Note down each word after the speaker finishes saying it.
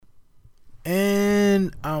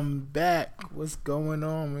everyone. I'm back. What's going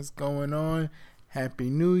on? What's going on? Happy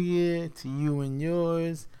New Year to you and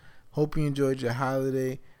yours. Hope you enjoyed your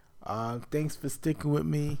holiday. Thanks for sticking with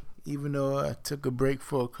me, even though I took a break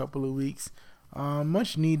for a couple of weeks.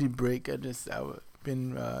 Much needed break. I've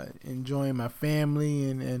been enjoying my family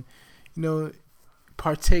and you know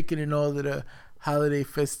partaking in all of the holiday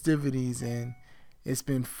festivities, and it's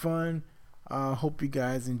been fun. Hope you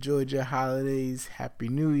guys enjoyed your holidays. Happy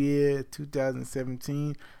New Year,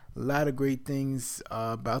 2017. A lot of great things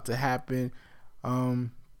about to happen.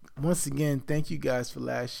 Um, Once again, thank you guys for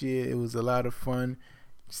last year. It was a lot of fun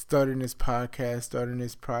starting this podcast, starting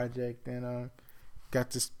this project, and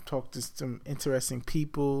got to talk to some interesting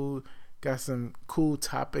people. Got some cool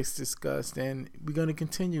topics discussed, and we're gonna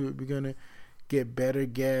continue it. We're gonna get better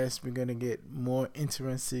guests. We're gonna get more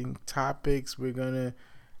interesting topics. We're gonna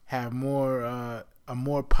have more a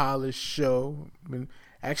more polished show. I mean,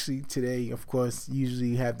 actually, today, of course, usually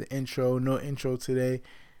you have the intro. No intro today,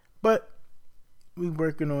 but we're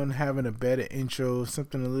working on having a better intro,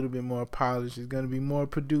 something a little bit more polished. It's gonna be more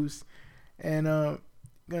produced, and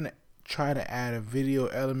gonna try to add a video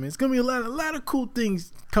element. It's gonna be a lot of cool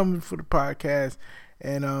things coming for the podcast,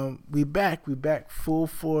 and we back full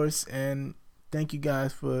force. And thank you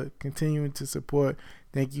guys for continuing to support.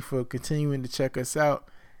 Thank you for continuing to check us out.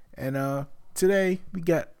 And today we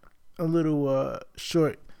got a little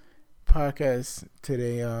short podcast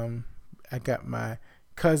today. I got my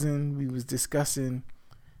cousin. We was discussing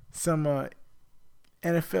some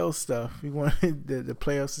NFL stuff. We wanted the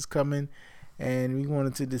playoffs is coming, and we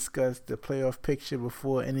wanted to discuss the playoff picture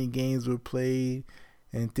before any games were played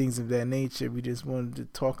and things of that nature. We just wanted to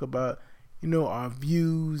talk about our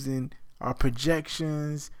views and our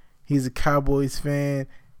projections. He's a Cowboys fan,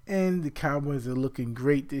 and the Cowboys are looking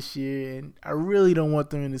great this year, and I really don't want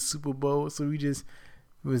them in the Super Bowl, so we just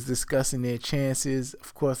was discussing their chances.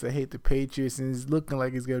 Of course, I hate the Patriots, and it's looking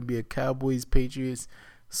like it's going to be a Cowboys-Patriots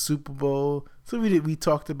Super Bowl. So we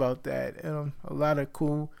talked about that. A lot of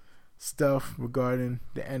cool stuff regarding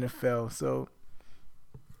the NFL. So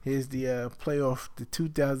here's the the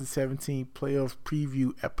 2017 playoff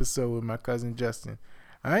preview episode with my cousin Justin.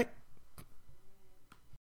 All right?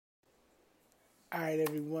 All right,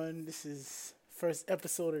 everyone. This is first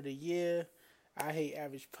episode of the year. I Hate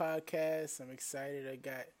Average Podcast. I'm excited. I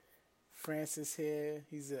got Francis here.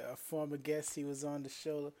 He's a former guest. He was on the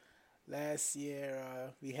show last year.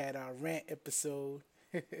 We had our rant episode.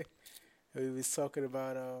 We was talking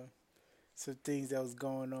about some things that was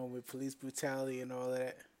going on with police brutality and all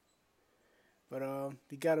that. But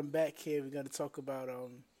we got him back here. We're gonna talk about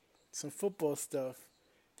some football stuff.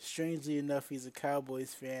 Strangely enough, he's a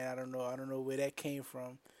Cowboys fan. I don't know where that came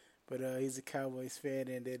from, but he's a Cowboys fan,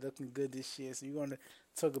 and they're looking good this year. So we're gonna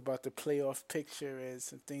talk about the playoff picture and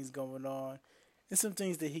some things going on, and some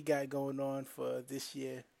things that he got going on for this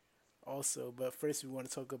year, also. But first, we want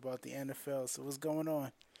to talk about the NFL. So what's going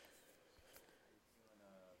on? Doing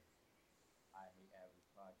I Hate Average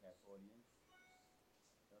podcast audience.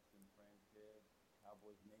 Justin Friends here,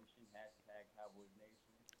 Cowboys Nation, hashtag Cowboys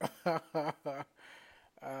Nation.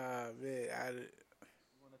 Man,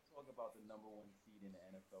 We want to talk about the number one seed in the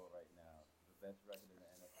NFL right now, the best record in the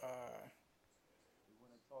NFL. uh, We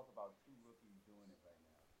want to talk about two rookies doing it right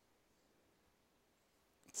now.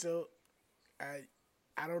 so I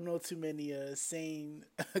I don't know too many sane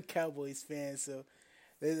Cowboys fans, so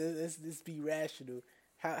let's be rational.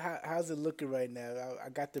 How's it looking right now? I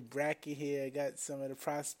got the bracket here. I got some of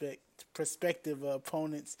the prospective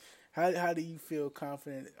opponents. How do you feel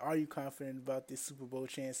confident? Are you confident about the Super Bowl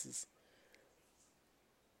chances?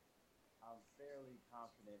 I'm fairly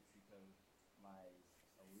confident because my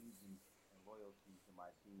allegiance and loyalty to my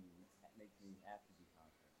team makes me have to be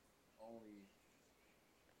confident. Only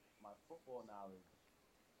my football knowledge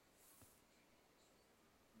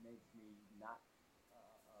makes me not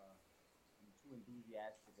be too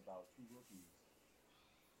enthusiastic about two rookies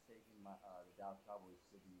taking the Dallas Cowboys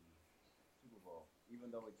to the Super Bowl, even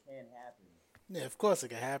though it can happen, Yeah, of course it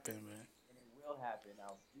can happen, man. and it will happen.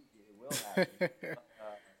 I'll speak it; it will happen.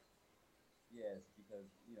 Yes, because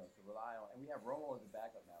to rely on, and we have Romo as a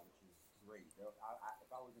backup now, which is great.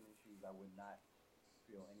 If I was in his shoes, I would not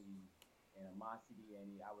feel any animosity.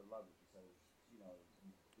 I would love it because you've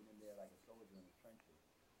been in there like a soldier in the trenches,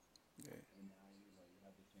 Yeah, and now you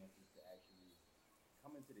have the chances to actually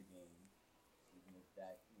come into the game, even if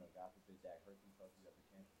that God forbid that hurts himself, you have the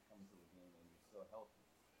chance to come into the game and you're still healthy.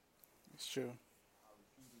 it's true. Our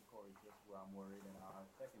receiving core is just where I'm worried, and our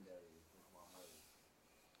secondary is just where I'm worried.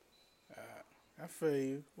 I feel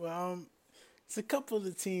you. Well, it's a couple of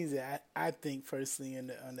the teams that I think personally on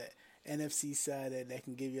the NFC side that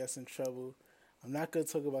can give you some trouble. I'm not gonna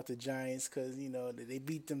talk about the Giants because they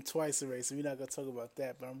beat them twice already, so we're not gonna talk about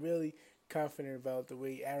that. But I'm really confident about the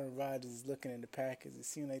way Aaron Rodgers is looking in the Packers. It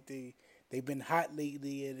seems like they've been hot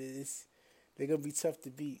lately, and they're gonna be tough to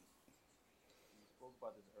beat. We spoke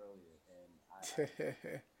about this earlier, and I think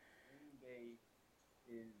Green Bay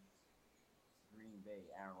is Green Bay,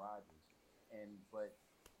 Aaron Rodgers, but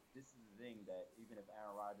this is the thing that even if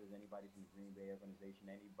Aaron Rodgers, anybody from the Green Bay organization,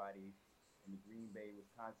 anybody in the Green Bay,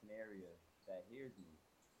 Wisconsin area that hears me,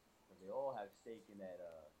 because they all have stake in that.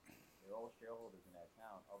 They're all shareholders in that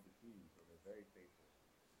town of the team, so they're very faithful.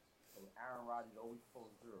 So Aaron Rodgers always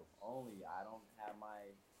pulls through. Only I don't have my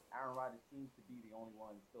Aaron Rodgers seems to be the only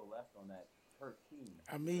one still left on that hurt team.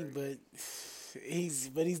 I It's mean, very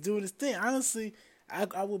but he's doing his thing. Honestly,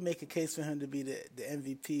 I would make a case for him to be the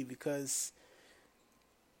MVP because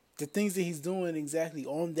the things that he's doing exactly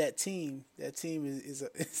on that team is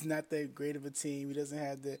not that great of a team. He doesn't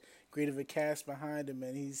have the great of a cast behind him,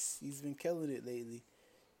 and he's been killing it lately.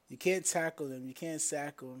 You can't tackle him, you can't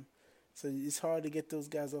sack him, so it's hard to get those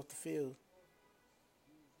guys off the field.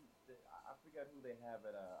 I forget who they have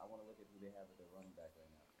at. I want to look at who they have at their running back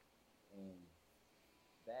right now, and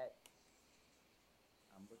that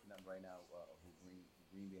I'm looking at right now who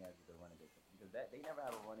Green Bay has as their running back because that they never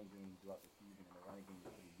have a running game throughout the season, and the running game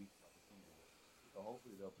is pretty weak throughout the season. So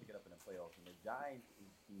hopefully they'll pick it up in the playoffs. And the Giants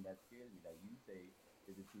is the team that scares me. That you say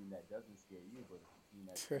is a team that doesn't scare you, but it's a team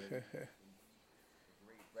that scares me. The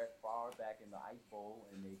great Brett Favre back in the Ice Bowl,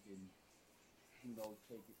 and they can who knows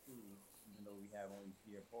take it too. Even though we have only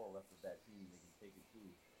Pierre Paul left of that team, they can take it too.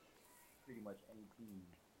 Pretty much any team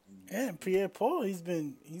in the And Pierre Paul, he's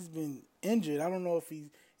been injured. I don't know if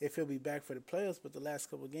he'll be back for the playoffs, but the last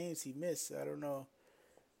couple of games he missed. I don't know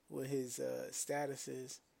what his status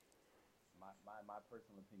is. my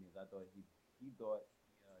personal opinion is I thought he thought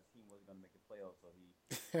the team wasn't going to make the playoffs, so he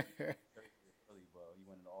hurt early. Well, he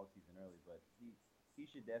went into all season early, but he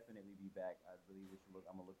should definitely be back. I believe we should look.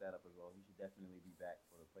 I'm gonna look that up as well. He should definitely be back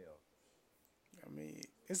for the playoffs. I mean,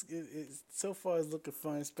 it's so far it's looking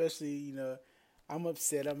fun, especially I'm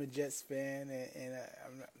upset. I'm a Jets fan, and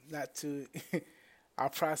I'm not too. Our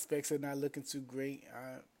prospects are not looking too great.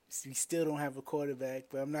 We still don't have a quarterback,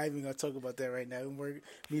 but I'm not even gonna talk about that right now. We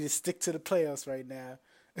need to stick to the playoffs right now.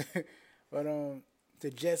 But the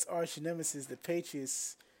Jets' arch nemesis, the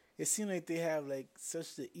Patriots, it seems like they have like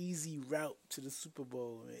such an easy route to the Super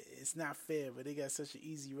Bowl. It's not fair, but they got such an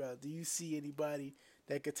easy route. Do you see anybody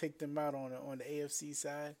that could take them out on the AFC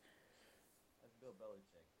side? That's Bill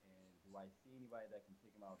Belichick. And do I see anybody that can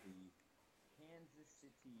take him out? The Kansas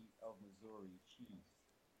City of Missouri Chiefs,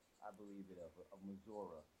 I believe it of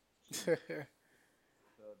Missouri Chiefs.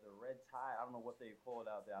 The red tie. I don't know what they call it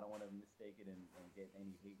out there. I don't want to mistake it and get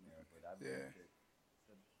any hate mail, but I believe Yeah. that.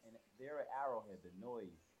 And they're at Arrowhead. The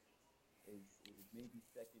noise is maybe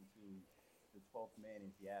second to the 12th man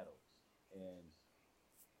in Seattle, and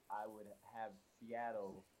I would have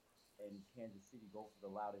Seattle and Kansas City go for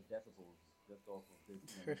the loudest decibels just off of this.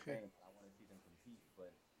 The same. I want to see them compete,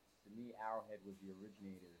 but to me, Arrowhead was the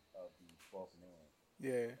originator of the 12th man,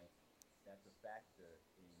 Yeah. and that's a factor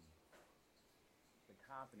in the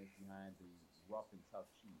confidence behind the rough and tough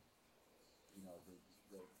Chiefs.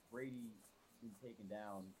 The Brady been taken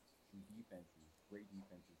down in defenses, great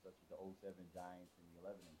defenses such as the '07 Giants and the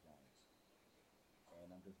 '11 Giants,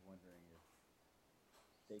 and I'm just wondering if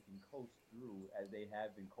they can coast through as they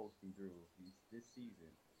have been coasting through this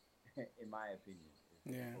season. In my opinion, if they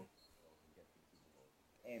can Yeah. coast through and get to the Super Bowl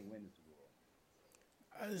and win the Super Bowl.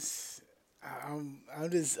 I just, I'm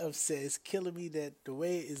just upset. It's killing me that the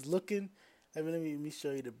way it's looking. Let me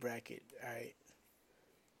show you the bracket. All right.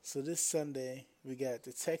 So this Sunday we got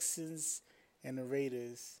the Texans and the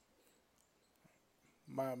Raiders.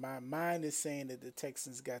 My mind is saying that the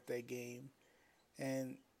Texans got that game,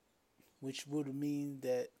 and which would mean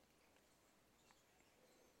that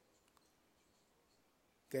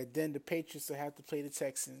then the Patriots will have to play the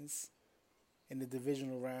Texans in the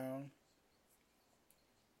divisional round,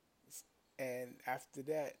 and after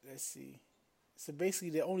that, let's see. So basically,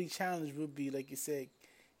 the only challenge would be, like you said,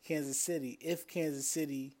 Kansas City. If Kansas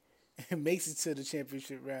City makes it to the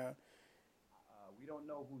championship round, We don't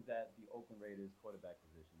know who's at the Oakland Raiders quarterback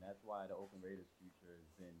position. That's why the Oakland Raiders' future has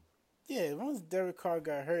been. yeah. Once Derek Carr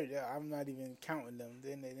got hurt, I'm not even counting them.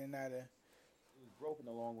 Then they're not a. It was broken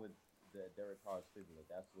along with the Derek Carr's fibula.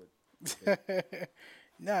 That's what.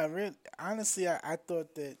 Nah, really. Honestly, I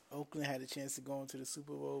thought that Oakland had a chance to go into the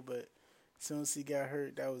Super Bowl, but as soon as he got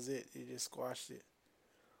hurt, that was it. It just squashed it.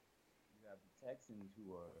 You have the Texans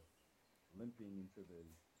who are limping into the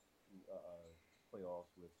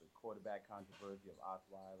playoffs with the quarterback controversy of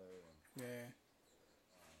Osweiler and Yeah.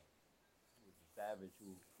 who was the Savage,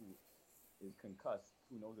 who is concussed.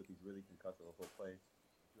 Who knows if he's really concussed or if he'll play?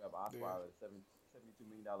 You have Yeah. Osweiler, $72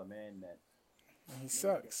 million man that He maybe doesn't,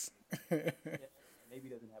 sucks. yeah,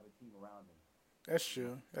 maybe doesn't have a team around him. That's You know,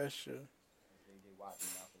 true. That's true. they watch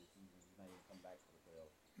him out for the season. He's not even come back for the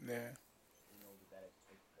playoffs. Yeah. Who knows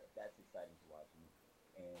that's exciting to watch.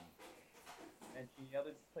 And mention the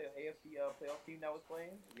other AFC playoff team that was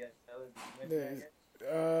playing. Yes, did you mention that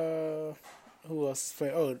yet? Who else is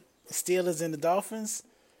playing? Oh, Steelers and the Dolphins.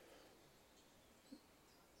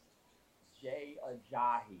 Jay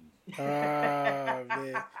Ajayi.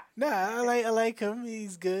 Man. Nah, I like him.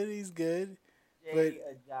 He's good. He's good. Jay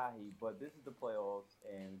Ajayi. But this is the playoffs,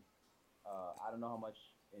 and I don't know how much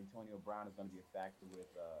Antonio Brown is going to be a factor with.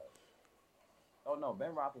 Oh no, Ben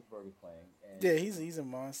Roethlisberger's playing. And Yeah, he's a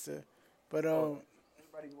monster. But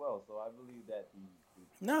everybody's well, so I believe that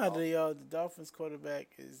the Dolphins quarterback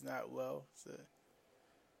is not well. So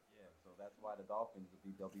yeah, so that's why they'll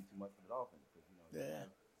be too much for the Dolphins because they have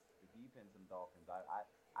the defense in the Dolphins.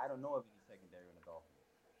 I don't know of any secondary in the Dolphins.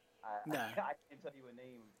 I can't tell you a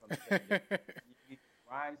name from the secondary.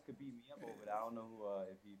 Grimes could beat me up over it. I don't know who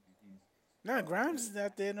if he's. No, Grimes is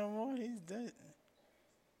not there no more. He's done.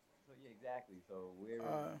 So yeah, exactly. So we're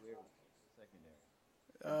secondary.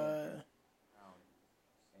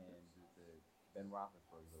 And the Ben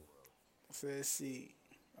Roethlisberger of the world. So let's see.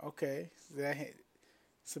 Okay,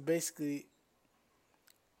 so basically,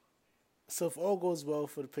 so if all goes well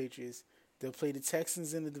for the Patriots, they'll play the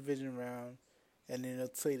Texans in the division round, and then they'll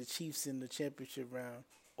play the Chiefs in the championship round.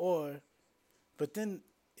 But then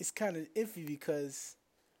it's kind of iffy because,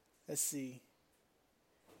 let's see,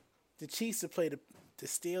 the Chiefs will play the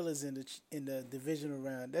Steelers in the divisional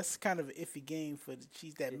round. That's kind of an iffy game for the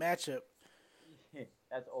Chiefs. That matchup.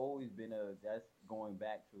 That's always been that's going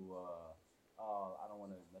back to I don't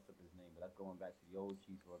want to mess up his name, but that's going back to the old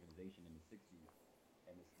Chiefs organization in the '60s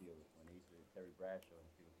and the Steelers when they used to Terry Bradshaw and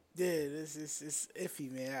the Steelers. Yeah, this is iffy,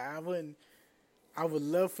 man. I would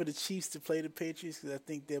love for the Chiefs to play the Patriots because I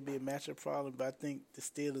think there'll be a matchup problem, but I think the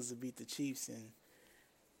Steelers will beat the Chiefs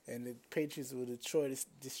and the Patriots will destroy the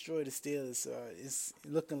Steelers. It's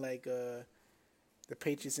looking like the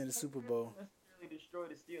Patriots in the Super Bowl. Necessarily destroy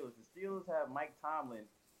the Steelers. The Steelers have Mike Tomlin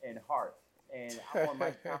and Hart, and I'm on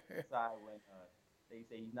Mike Tomlin's side when they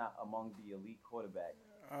say he's not among the elite quarterbacks.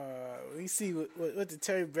 We see what did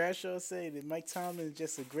Terry Bradshaw say? That Mike Tomlin is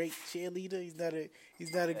just a great cheerleader. He's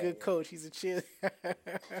not a good coach. He's a cheerleader.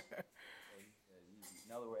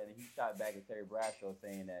 In other words, and he shot back at Terry Bradshaw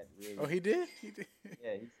saying that. Really, oh, he did. He did.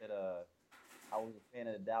 Yeah, he said, "I was a fan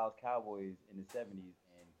of the Dallas Cowboys in the '70s,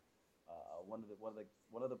 and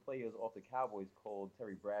one of the players off the Cowboys called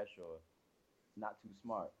Terry Bradshaw not too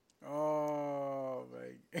smart." Oh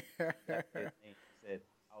my! That's his name. He said,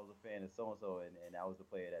 "I was a fan of so and so, and I was the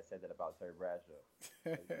player that said that about Terry Bradshaw."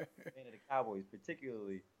 Fan of the Cowboys,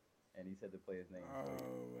 particularly, and he said the player's name.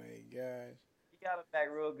 Oh my gosh! He got him back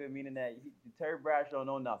real good, meaning that Terry Bradshaw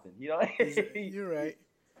know nothing. You're right.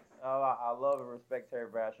 I love and respect Terry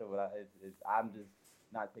Bradshaw, but I'm just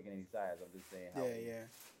not taking any sides. I'm just saying how. Yeah.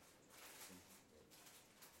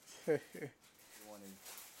 One is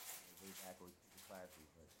way backwards to classy,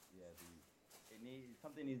 but yeah,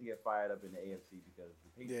 something needs to get fired up in the AFC because the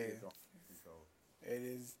Patriots don't control. It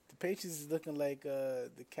is the Patriots is looking like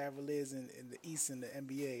the Cavaliers in the East in the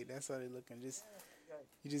NBA. That's how they're looking.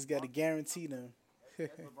 You just got to guarantee them.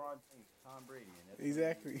 That's LeBron James, Tom Brady, and that's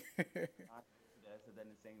exactly. That's in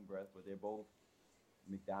the same breath, but they're both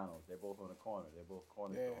McDonald's. They're both on the corner. They're both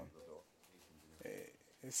cornerstones of the organization.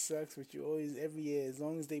 It sucks, but you always every year, as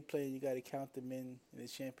long as they play, you got to count them in the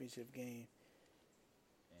championship game.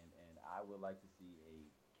 And I would like to see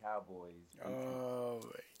a Cowboys.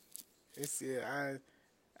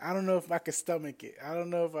 I don't know if I can stomach it. I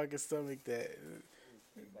don't know if I can stomach that.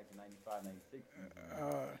 Back in '95, '96,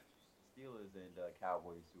 Steelers and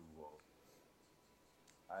Cowboys Super Bowl.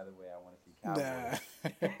 Either way, I want to see Cowboys.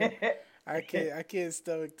 Nah, I can't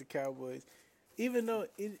stomach the Cowboys. Even though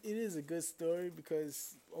it is a good story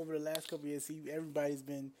because over the last couple of years, everybody's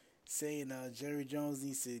been saying Jerry Jones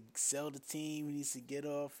needs to sell the team. He needs to get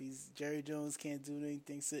off. Jerry Jones can't do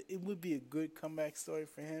anything. So it would be a good comeback story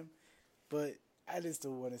for him. But I just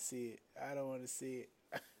don't want to see it. I don't want to see it.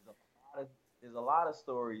 There's a lot of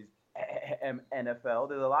stories in NFL.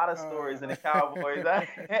 There's a lot of stories in the Cowboys that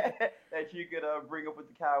you could bring up with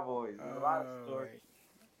the Cowboys. There's a lot of stories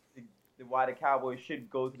why the Cowboys should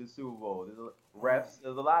go to the Super Bowl. There's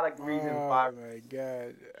a lot of reasons why. Oh my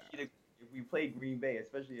God! If we play Green Bay,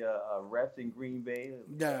 especially refs in Green Bay,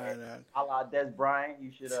 nah. A la Des Bryant,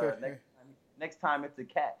 you should next time it's a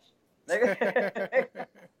catch.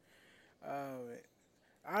 Oh man.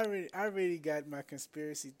 I already got my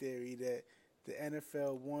conspiracy theory that the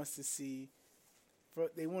NFL wants to see.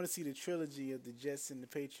 They want to see the trilogy of the Jets and the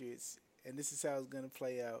Patriots, and this is how it's going to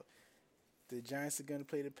play out. The Giants are going to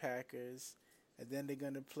play the Packers, and then they're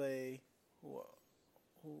going to play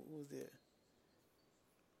who's there?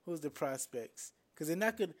 Who's the prospects? Because they're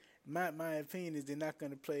not going. My opinion is they're not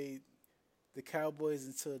going to play the Cowboys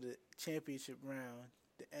until the championship round,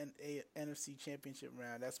 the NFC championship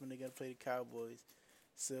round. That's when they're going to play the Cowboys.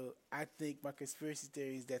 So I think my conspiracy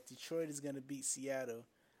theory is that Detroit is going to beat Seattle.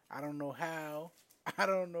 I don't know how. I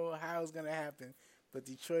don't know how it's going to happen, but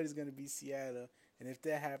Detroit is going to beat Seattle. And if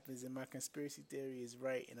that happens, then my conspiracy theory is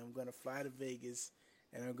right, and I'm going to fly to Vegas,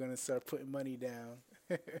 and I'm going to start putting money down.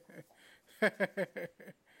 So you're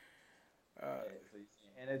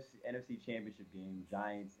saying NFC Championship game,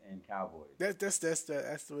 Giants and Cowboys. That's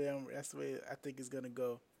the way I think it's going to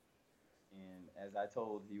go. And as I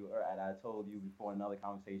told you, or and I told you before in another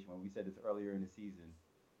conversation when we said this earlier in the season,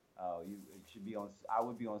 you it should be on. I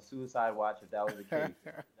would be on suicide watch if that was the case.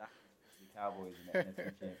 The Cowboys in the NFC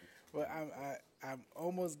Championship. Well, I'm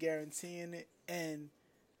almost guaranteeing it, and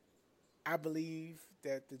I believe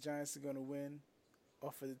that the Giants are going to win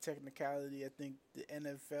off of the technicality. I think the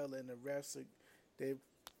NFL and the refs they're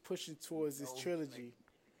pushing towards this trilogy.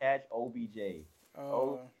 Catch OBJ.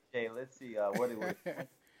 OBJ. Let's see. What it was.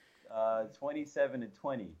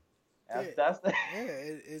 27-20.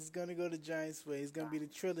 It's gonna go the Giants' way. It's gonna be the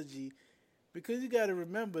trilogy, because you got to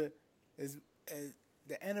remember, as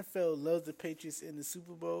the NFL loves the Patriots in the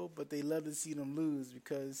Super Bowl, but they love to see them lose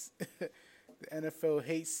because the NFL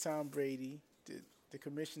hates Tom Brady. The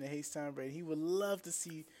commissioner hates Tom Brady. He would love to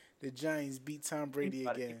see the Giants beat Tom Brady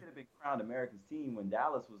again. They could have been crowned America's team when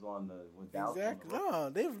Dallas was on the. Exactly. No,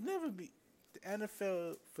 they've never beat. The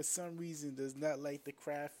NFL, for some reason, does not like the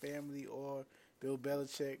Kraft family or Bill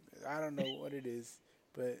Belichick. I don't know what it is,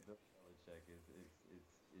 but Bill Belichick is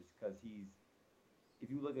because he's. If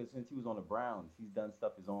you look at since he was on the Browns, he's done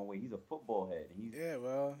stuff his own way. He's a football head. He's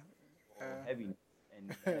heavy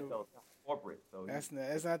and NFL corporate. So that's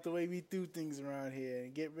not the way we do things around here.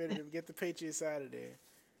 And get the Patriots out of there.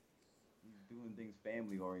 He's doing things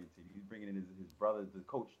family oriented. He's bringing in his brothers to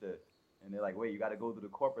coach and they're like, wait, you got to go to the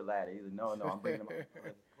corporate ladder. He's like, no, I'm bringing him up to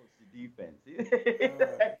coach the defense.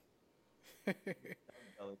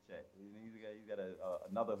 Belichick. He's got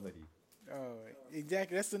another hoodie. Oh,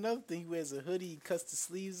 exactly. That's another thing. He wears a hoodie, he cuts the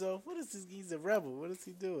sleeves off. What is this? He's a rebel. What is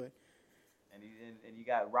he doing? And you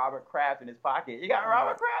got Robert Kraft in his pocket. You got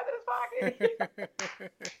Robert Kraft in his pocket.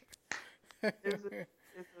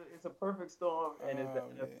 it's a perfect storm, and it's the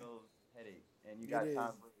NFL's headache. And you got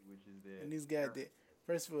Tom Brady, which is there. And these guys,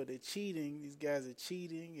 first of all, they're cheating. These guys are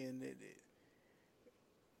cheating, and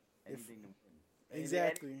anything to win.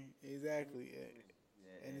 Exactly.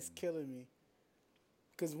 And it's killing me.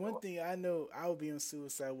 Because one thing I know, I would be on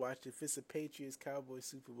suicide watch if it's a Patriots Cowboys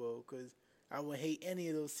Super Bowl, because I would hate any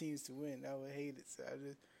of those teams to win. I would hate it. So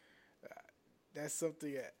that's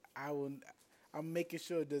something that I'm making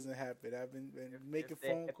sure it doesn't happen. I've been making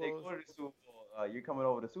phone calls. If they go to the Super Bowl, you're coming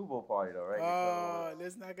over to the Super Bowl party, though, right? Oh,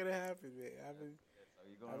 that's not gonna happen, man. I've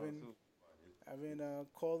been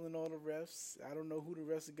calling all the refs. I don't know who the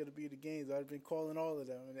refs are gonna be at the games. I've been calling all of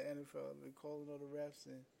them in the NFL. I've been calling all the refs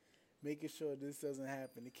and making sure this doesn't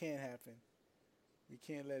happen. It can't happen. We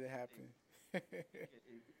can't let it happen.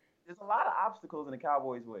 There's a lot of obstacles in the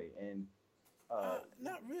Cowboys' way, and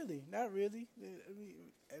not really. I mean,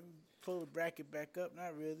 pull the bracket back up.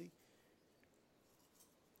 Not really.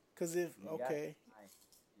 Because you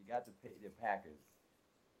got the Packers.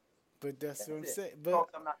 But that's what I'm saying.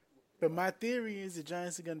 But my theory is the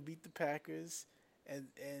Giants are going to beat the Packers, and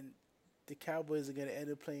the Cowboys are going to end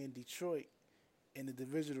up playing Detroit in the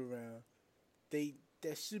divisional round.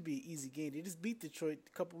 That should be an easy game. They just beat Detroit a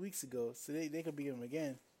couple weeks ago, so they could beat them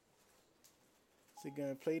again. So they're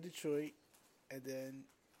going to play Detroit, and then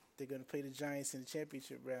they're going to play the Giants in the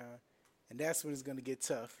championship round, and that's when it's going to get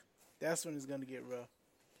tough. That's when it's going to get rough.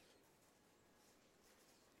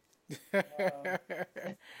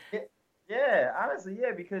 Yeah, honestly,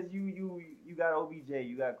 because you got OBJ,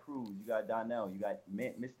 you got Cruz, you got Donnell, you got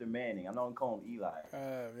Mr. Manning. I'm not gonna call him Eli.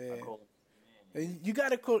 Oh man. I call him And you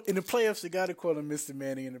gotta call in the playoffs. You gotta call him Mr.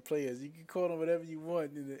 Manning in the players. You can call him whatever you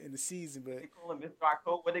want in the season, but they call him Mr.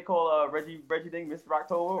 October. What they call Reggie Ding, Mr.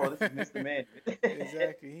 October, or this is Mr. Manning.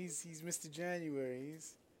 Exactly. He's Mr. January.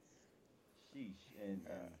 Sheesh, and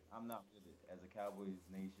I'm not with it. As a Cowboys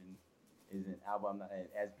nation, isn't I'm not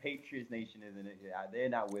as Patriots nation isn't it? They're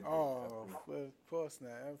not with it. Oh, well, of course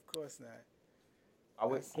not. Of course not.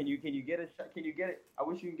 Can you get a shot? Can you get it? I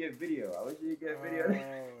wish you can get video. I wish you could get video. Oh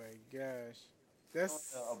my gosh.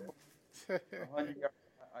 That's 100 yards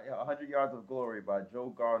 100 Yards of Glory by Joe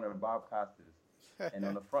Gardner and Bob Costas, and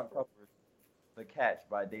on the front cover, The Catch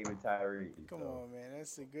by David Tyree. Come on, man,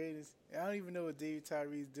 that's the greatest. I don't even know what David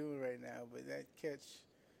Tyree's doing right now, but that catch,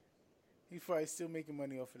 he's probably still making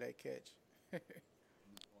money off of that catch.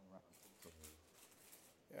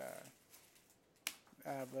 Yeah.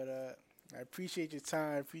 But I appreciate your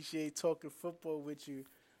time. I appreciate talking football with you.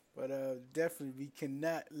 But definitely, we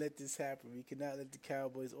cannot let this happen. We cannot let the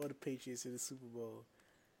Cowboys or the Patriots in the Super Bowl.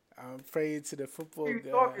 I'm praying to the football Who you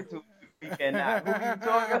guy. talking to? We cannot. Who you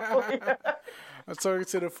talking to? I'm talking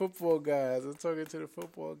to the football guys. You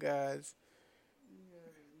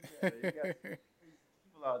got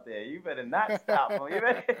people out there. You better not stop them. You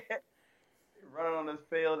better running on this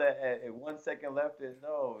field at 1 second left.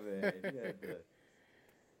 No, man.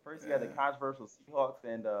 First, you had the controversial Seahawks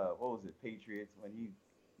and what was it, Patriots, when he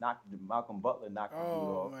Malcolm Butler knocked the dude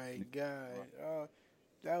off. Oh my God! Oh,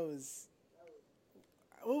 that was.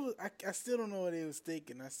 I still don't know what they was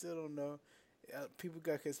thinking. I still don't know. People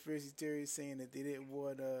got conspiracy theories saying that they didn't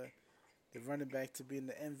want the running back to be in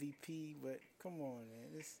the MVP, but come on,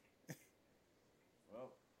 man. Well,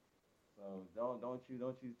 so don't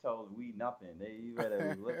you tell we nothing. You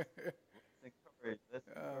better let's encourage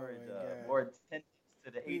more attendance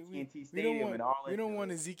to the AT&T Stadium in Arlington. We don't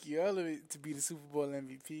want Ezekiel Elliott to be the Super Bowl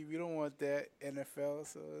MVP. We don't want that, NFL.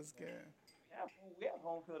 So it's good. We have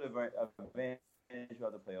home field advantage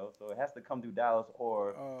throughout the playoffs, so it has to come through Dallas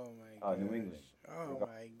or New England. Oh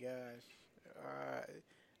my gosh!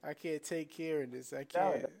 I can't take care of this. I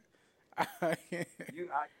can't. You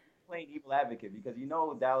playing evil advocate because you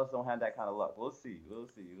know Dallas don't have that kind of luck. We'll see.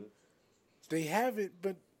 They haven't,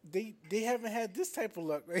 but they haven't had this type of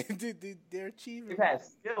luck. They're achieving. They've had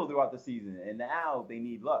skill throughout the season, and now they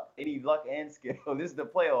need luck. They need luck and skill. This is the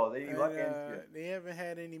playoffs. They need luck and skill. They haven't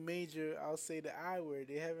had any major. I'll say the I word.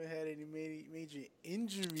 They haven't had any major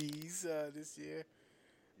injuries this year.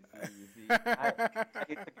 You see, I took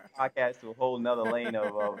the podcast to a whole nother lane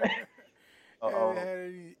of. Haven't had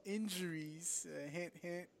any injuries. Hint,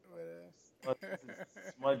 hint. This is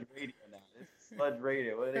smudge radio now. This is sludge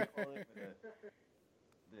radio. What do they call it?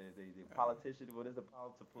 The politician. What is the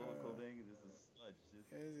political thing? This is sludge.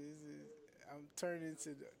 I'm turning into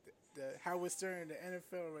the Howard Stern, the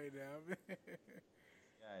NFL right now.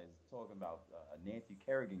 Guys talking about Nancy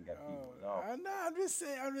Kerrigan got people. No, I'm just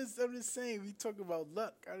saying. I'm just saying. We talk about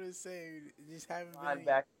luck. I'm just saying. Just haven't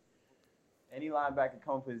been. Any linebacker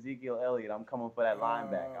coming for Ezekiel Elliott, I'm coming for that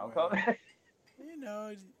linebacker. I'm coming.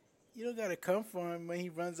 You don't gotta come for him when he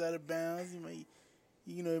runs out of bounds. You might,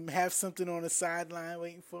 have something on the sideline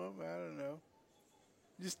waiting for him. I don't know.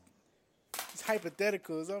 Just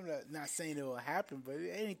hypotheticals. I'm not saying it will happen, but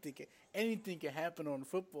anything can happen on the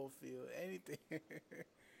football field. Anything.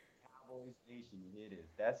 Cowboys Nation, it is.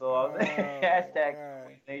 That's all I'm saying. Hashtag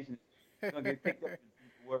Cowboys Nation. It's gonna get picked up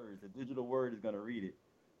in words. The digital word is gonna read it.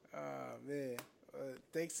 Oh man.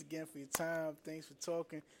 Thanks again for your time. Thanks for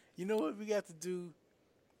talking. You know what we got to do?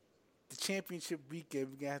 The championship weekend,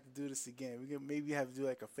 we're going to have to do this again. We're going to maybe have to do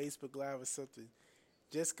like a Facebook Live or something.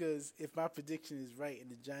 Just because if my prediction is right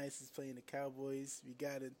and the Giants is playing the Cowboys, we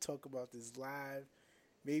got to talk about this live.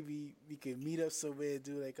 Maybe we can meet up somewhere and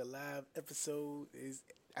do like a live episode.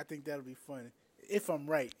 I think that'll be fun. If I'm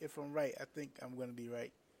right, I think I'm going to be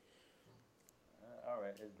right. All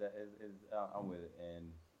right. I'm with it.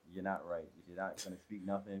 And you're not right. You're not going to speak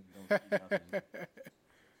nothing. You don't speak nothing.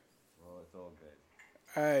 Well, it's all good.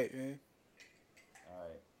 All right, man.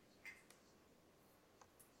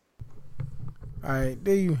 All right,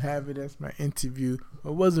 there you have it. That's my interview.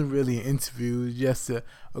 It wasn't really an interview. It was just a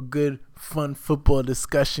good, fun football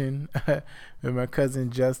discussion with my cousin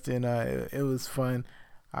Justin. It was fun.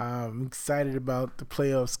 I'm excited about the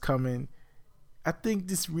playoffs coming. I think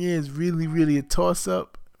this year is really, really a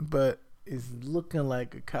toss-up, but it's looking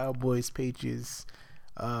like a Cowboys-Patriots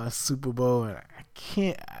Super Bowl, and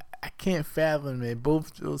I can't fathom it.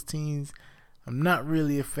 Both those teams, I'm not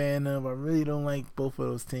really a fan of. I really don't like both of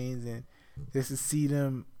those teams, and just to see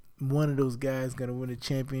them, one of those guys gonna win a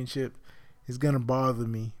championship is gonna bother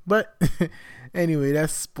me. But anyway,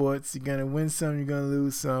 that's sports. You're gonna win some, you're gonna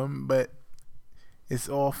lose some, but it's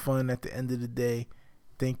all fun at the end of the day.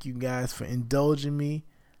 Thank you guys for indulging me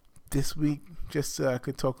this week, just so I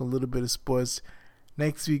could talk a little bit of sports.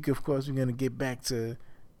 Next week, of course, we're gonna get back to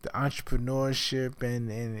the entrepreneurship and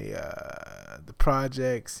the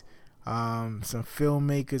projects. Some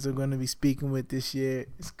filmmakers are going to be speaking with this year.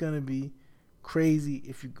 It's going to be crazy.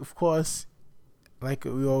 If you, of course, like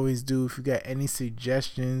we always do, if you got any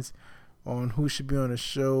suggestions on who should be on the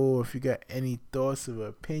show, or if you got any thoughts or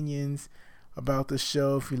opinions about the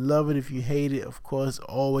show, if you love it, if you hate it, of course,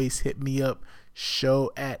 always hit me up.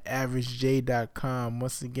 show@averagej.com.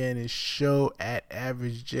 Once again, it's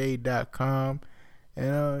show@averagej.com.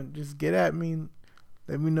 And just get at me.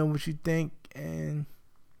 Let me know what you think. And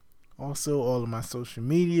also all of my social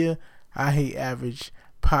media. I Hate Average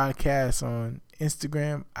Podcast on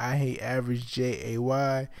Instagram. I Hate Average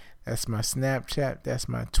JAY. That's my Snapchat. That's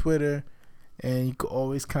my Twitter. And you can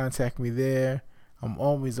always contact me there. I'm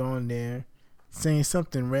always on there saying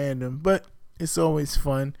something random, but it's always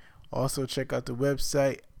fun. Also, check out the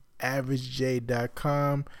website,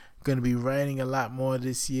 averagej.com. Going to be writing a lot more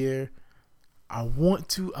this year. I'm going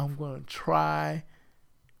to try,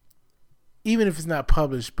 even if it's not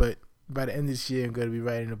published, but by the end of this year, I'm going to be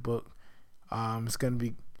writing a book. It's going to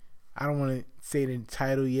be, I don't want to say the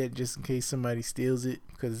title yet just in case somebody steals it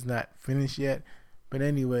because it's not finished yet. But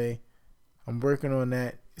anyway, I'm working on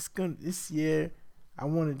that. This year, I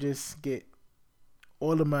want to just get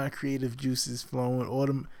all of my creative juices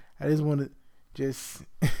flowing. I just want to just,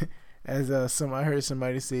 as I heard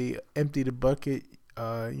somebody say, empty the bucket.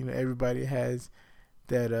 Everybody has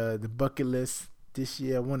that the bucket list. This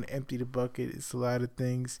year, I want to empty the bucket. It's a lot of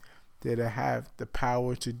things that I have the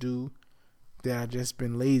power to do that I've just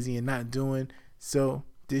been lazy and not doing. So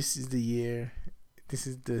this is the year. This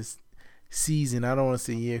is the season. I don't want to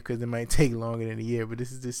say year because it might take longer than a year, but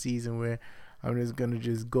this is the season where I'm just gonna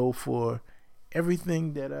just go for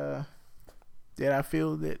everything that I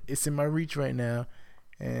feel that it's in my reach right now,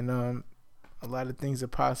 and a lot of things are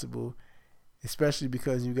possible, especially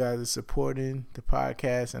because you guys are supporting the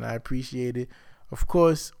podcast, and I appreciate it. Of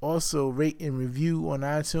course, also rate and review on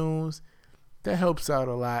iTunes. That helps out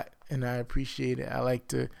a lot, and I appreciate it. I like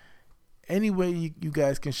to, any way you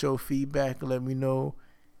guys can show feedback and let me know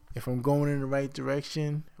if I'm going in the right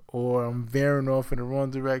direction or I'm veering off in the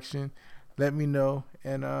wrong direction. Let me know,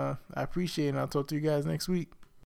 and I appreciate it, and I'll talk to you guys next week.